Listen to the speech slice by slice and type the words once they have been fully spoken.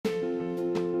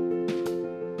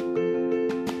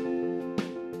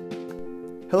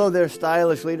Hello there,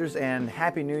 stylish leaders, and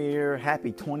Happy New Year,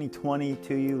 Happy 2020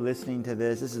 to you listening to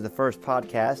this. This is the first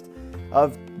podcast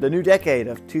of the new decade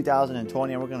of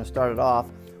 2020, and we're going to start it off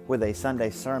with a Sunday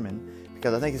sermon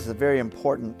because I think this is a very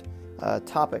important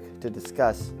topic to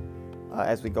discuss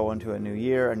as we go into a new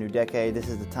year, a new decade. This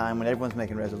is the time when everyone's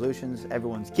making resolutions,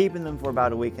 everyone's keeping them for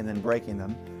about a week and then breaking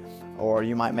them, or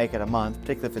you might make it a month,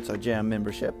 particularly if it's a gym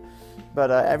membership. But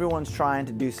everyone's trying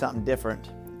to do something different.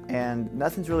 And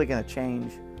nothing's really going to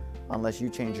change unless you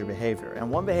change your behavior.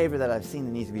 And one behavior that I've seen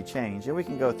that needs to be changed, and we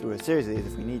can go through a series of these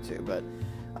if we need to, but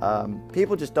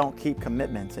people just don't keep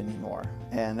commitments anymore.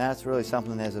 And that's really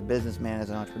something as a businessman, as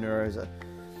an entrepreneur,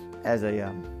 as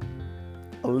a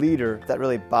leader, that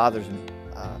really bothers me.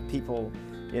 People,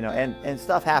 and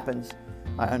stuff happens.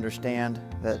 I understand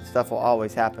that stuff will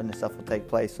always happen and stuff will take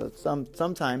place. So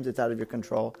sometimes it's out of your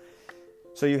control.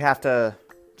 So you have to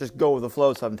just go with the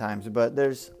flow sometimes, but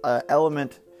there's an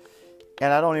element,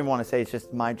 and I don't even want to say it's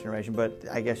just my generation, but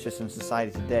I guess just in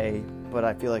society today, but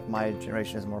I feel like my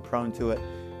generation is more prone to it.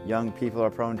 Young people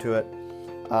are prone to it.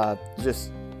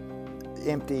 Just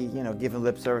empty, giving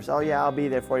lip service. Oh yeah, I'll be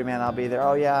there for you, man. I'll be there.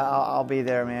 Oh yeah, I'll be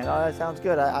there, man. Oh, that sounds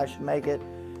good. I should make it.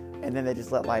 And then they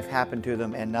just let life happen to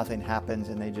them and nothing happens,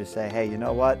 and they just say, hey, you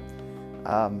know what?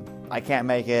 I can't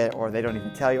make it, or they don't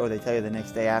even tell you, or they tell you the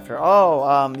next day after,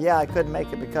 yeah, I couldn't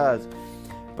make it because,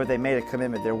 but they made a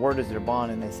commitment. Their word is their bond,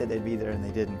 and they said they'd be there, and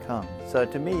they didn't come. So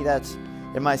to me,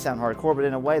 it might sound hardcore, but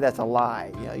in a way, that's a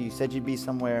lie. You said you'd be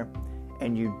somewhere,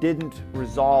 and you didn't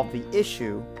resolve the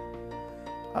issue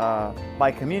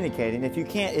by communicating. If you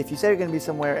say you're going to be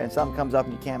somewhere, and something comes up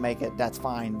and you can't make it, that's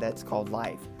fine. That's called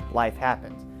life. Life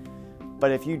happens.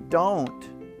 But if you don't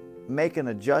make an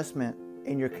adjustment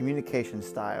in your communication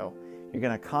style, you're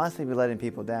going to constantly be letting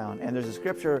people down. And there's a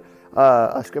scripture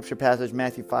passage,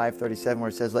 Matthew 5:37, where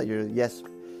it says, let your yes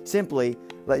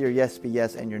be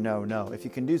yes and your no, no. If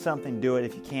you can do something, do it.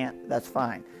 If you can't, that's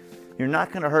fine. You're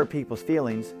not going to hurt people's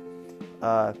feelings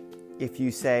if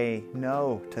you say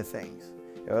no to things,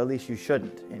 or at least you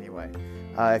shouldn't anyway.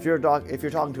 If you're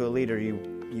talking to a leader,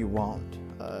 you won't,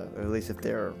 or at least if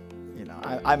they're,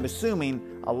 I'm assuming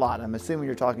a lot. I'm assuming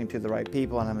you're talking to the right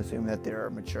people, and I'm assuming that they're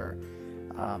mature.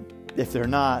 If they're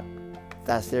not,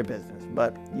 that's their business.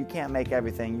 But you can't make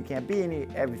everything. You can't be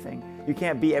everything. You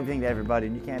can't be everything to everybody,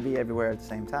 and you can't be everywhere at the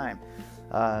same time.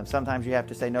 Sometimes you have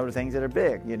to say no to things that are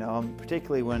big.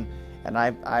 Particularly when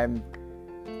I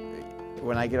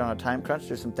get on a time crunch,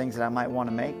 there's some things that I might want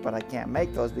to make, but I can't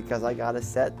make those because I got to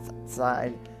set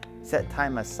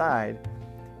time aside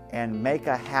and make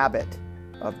a habit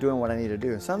of doing what I need to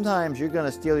do. Sometimes you're going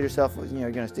to steal yourself,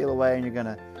 you're going to steal away, and you're going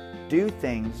to do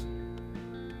things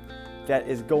that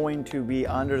is going to be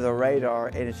under the radar,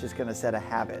 and it's just going to set a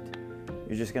habit.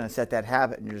 You're just going to set that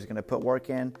habit, and you're just going to put work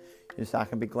in. It's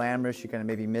not going to be glamorous. You're going to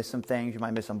maybe miss some things. You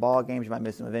might miss some ball games. You might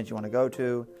miss some events you want to go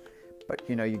to. But,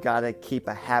 you got to keep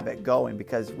a habit going,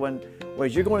 because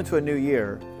as you're going into a new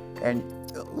year, and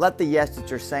let the yes that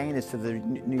you're saying is to the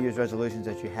New Year's resolutions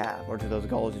that you have, or to those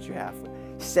goals that you have.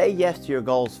 Say yes to your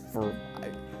goals,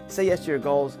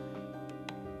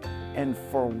 and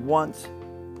for once,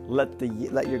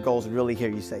 let your goals really hear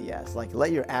you say yes. Like,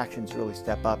 let your actions really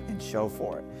step up and show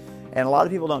for it. And a lot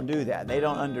of people don't do that. They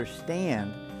don't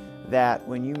understand that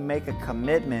when you make a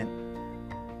commitment,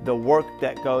 the work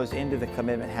that goes into the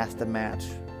commitment has to match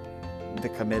the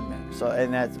commitment. So,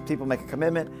 and that's, people make a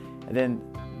commitment, and then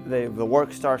the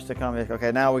work starts to come.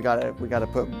 Okay, now we got to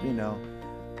put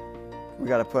we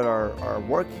got to put our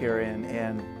work here in,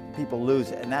 and people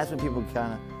lose it. And that's when people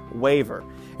kind of waver.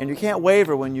 And you can't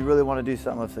waver when you really want to do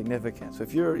something of significance. So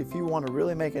if you want to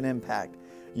really make an impact,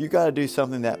 you got to do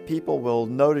something that people will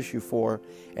notice you for,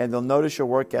 and they'll notice your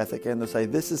work ethic, and they'll say,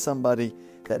 this is somebody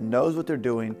that knows what they're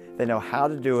doing, they know how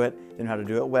to do it, they know how to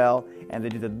do it well, and they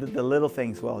do the little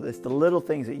things well. It's the little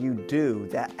things that you do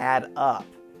that add up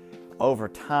over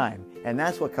time, and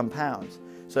that's what compounds.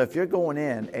 So if you're going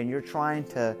in and you're trying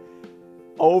to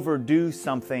overdo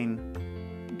something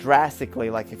drastically,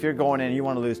 like if you're going in and you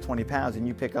want to lose 20 pounds and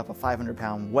you pick up a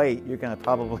 500-pound weight, you're going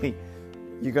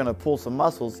to pull some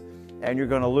muscles, and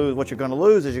what you're going to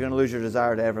lose is your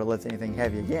desire to ever lift anything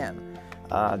heavy again.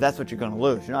 That's what you're going to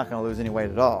lose. You're not going to lose any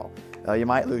weight at all. You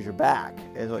might lose your back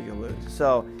is what you'll lose.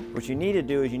 So what you need to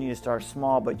do is you need to start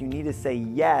small, but you need to say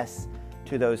yes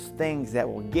to those things that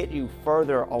will get you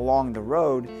further along the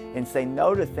road, and say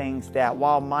no to things that,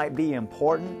 while might be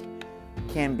important,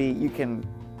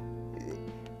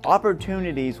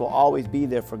 opportunities will always be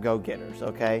there for go-getters,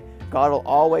 okay? God will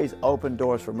always open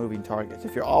doors for moving targets.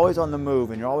 If you're always on the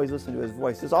move and you're always listening to His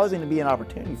voice, there's always going to be an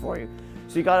opportunity for you.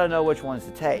 So you got to know which ones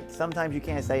to take. Sometimes you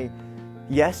can't say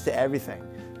yes to everything.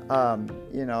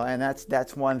 And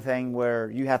that's one thing where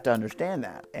you have to understand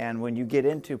that. And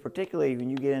particularly when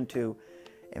you get into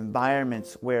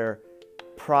environments where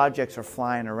projects are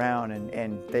flying around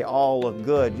and they all look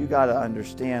good, you got to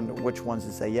understand which ones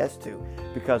to say yes to.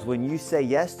 Because when you say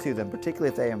yes to them, particularly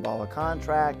if they involve a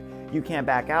contract, you can't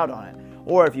back out on it.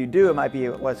 Or if you do, it might be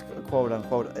what's quote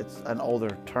unquote, it's an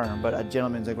older term, but a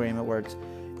gentleman's agreement where it's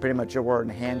pretty much your word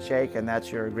and handshake, and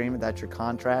that's your agreement, that's your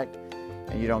contract,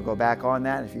 and you don't go back on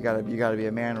that. If you got to be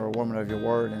a man or a woman of your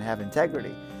word and have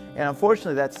integrity. And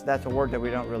unfortunately, that's a word that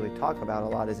we don't really talk about a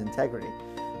lot, is integrity,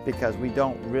 because we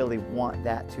don't really want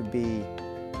that to be.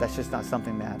 That's just not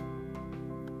something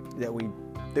that we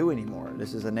do anymore.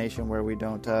 This is a nation where we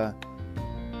don't.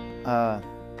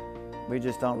 We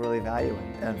just don't really value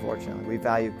it, unfortunately. We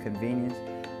value convenience.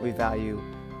 We value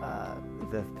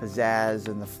the pizzazz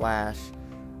and the flash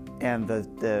and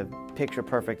the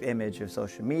picture-perfect image of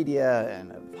social media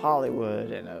and of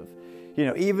Hollywood and of,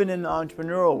 even in the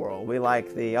entrepreneurial world. We like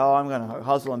I'm going to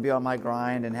hustle and be on my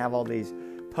grind and have all these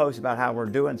posts about how we're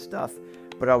doing stuff,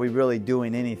 but are we really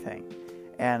doing anything?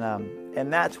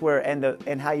 And that's where,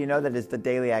 and how you know that is the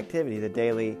daily activity, the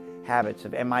daily habits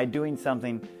of, am I doing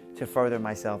something to further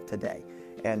myself today?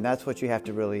 And that's what you have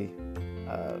to really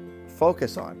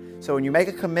focus on. So when you make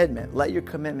a commitment, let your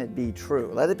commitment be true.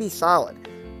 Let it be solid.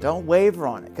 Don't waver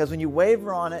on it, because when you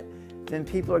waver on it, then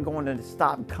people are going to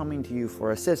stop coming to you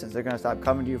for assistance. They're going to stop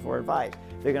coming to you for advice.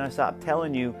 They're going to stop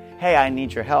telling you, hey, I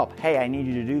need your help. Hey, I need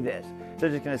you to do this.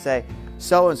 They're just going to say,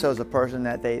 so-and-so is a person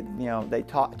that they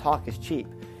talk is cheap.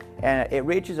 And it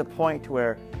reaches a point to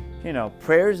where,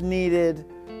 prayer's needed,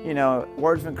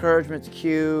 words of encouragement's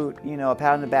cute, a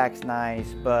pat on the back's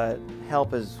nice, but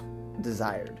help is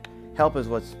desired. Help is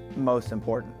what's most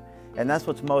important. And that's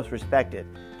what's most respected.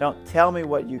 Don't tell me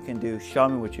what you can do, show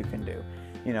me what you can do.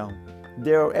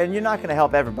 And you're not going to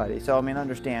help everybody. So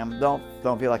understand, don't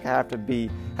feel like I have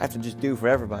to just do for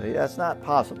everybody. That's not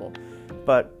possible.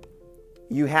 But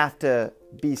you have to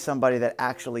be somebody that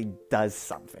actually does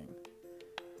something.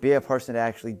 Be a person that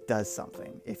actually does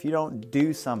something. If you don't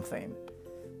do something,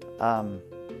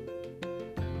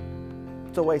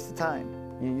 it's a waste of time.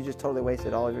 You just totally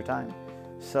wasted all of your time.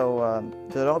 So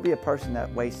don't be a person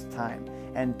that wastes time,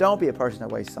 and don't be a person that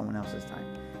wastes someone else's time.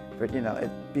 But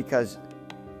because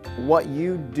what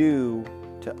you do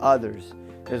to others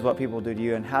is what people do to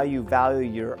you, and how you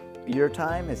value your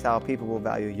time is how people will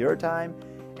value your time,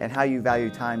 and how you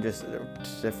value time just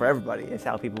for everybody is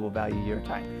how people will value your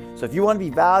time. So if you want to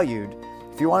be valued,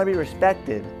 if you want to be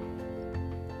respected,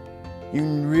 you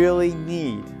really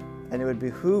need, and it would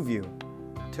behoove you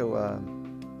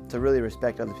to really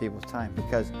respect other people's time,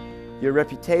 because your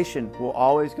reputation will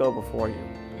always go before you.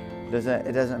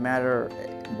 It doesn't matter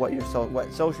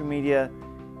what social media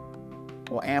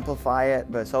will amplify it,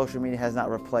 but social media has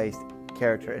not replaced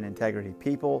character and integrity.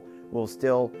 People will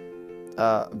still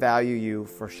value you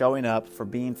for showing up, for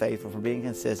being faithful, for being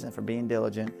consistent, for being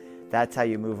diligent. That's how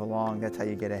you move along. That's how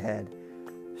you get ahead.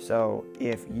 So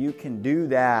if you can do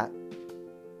that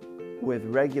with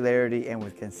regularity and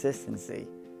with consistency,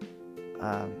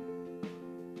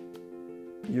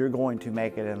 you're going to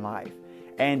make it in life.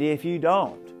 And if you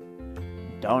don't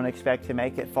expect to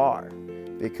make it far.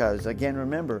 Because again,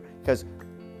 remember, because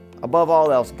above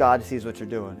all else, God sees what you're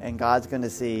doing, and God's going to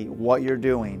see what you're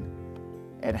doing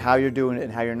and how you're doing it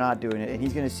and how you're not doing it. And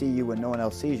He's going to see you when no one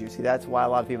else sees you. See, that's why a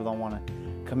lot of people don't want to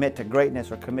commit to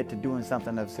greatness or commit to doing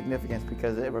something of significance,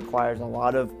 because it requires a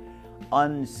lot of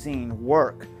unseen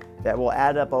work that will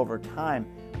add up over time.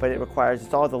 But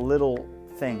it's all the little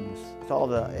things.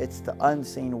 It's the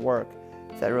unseen work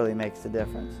that really makes the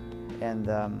difference. And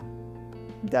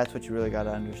that's what you really got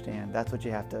to understand. That's what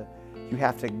you have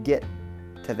to get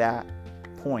to that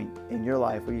point in your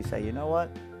life where you say, you know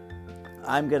what?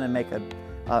 I'm going to make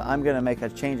a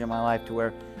change in my life to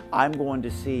where I'm going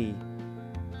to see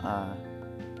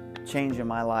change in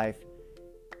my life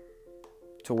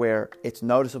to where it's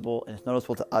noticeable, and it's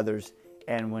noticeable to others.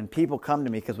 And when people come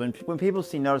to me, because when people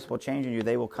see noticeable change in you,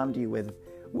 they will come to you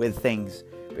with things,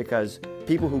 because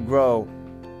people who grow,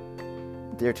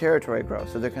 their territory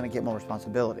grows, so they're going to get more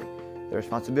responsibility. Their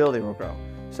responsibility will grow.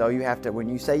 So you have to, when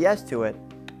you say yes to it,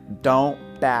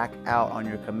 don't back out on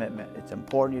your commitment. It's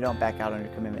important you don't back out on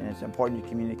your commitment, and it's important you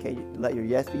communicate. Let your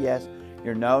yes be yes,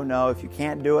 your no, no. If you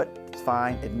can't do it, it's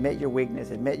fine. Admit your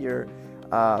weakness, admit your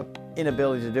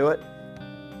inability to do it,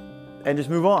 and just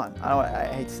move on. I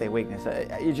hate to say weakness.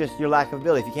 It's just your lack of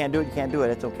ability. If you can't do it, you can't do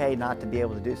it. It's okay not to be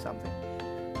able to do something.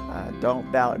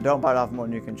 Don't bite off more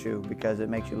than you can chew, because it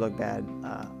makes you look bad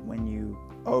when you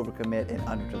overcommit and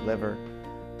underdeliver.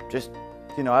 Just,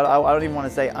 I don't even want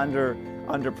to say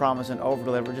under promise and over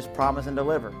deliver. Just promise and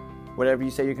deliver. Whatever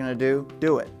you say you're going to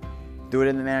do it. Do it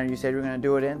in the manner you said you're going to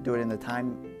do it in. Do it in the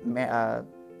time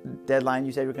deadline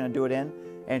you said you're going to do it in.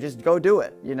 And just go do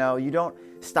it. You know, you don't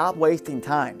stop wasting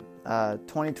time.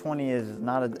 2020 is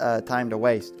not a time to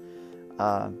waste.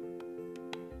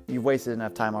 You've wasted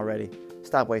enough time already.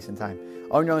 Stop wasting time.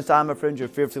 On your own time, my friends, you're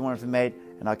fearfully wonderfully made,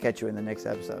 and I'll catch you in the next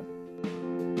episode.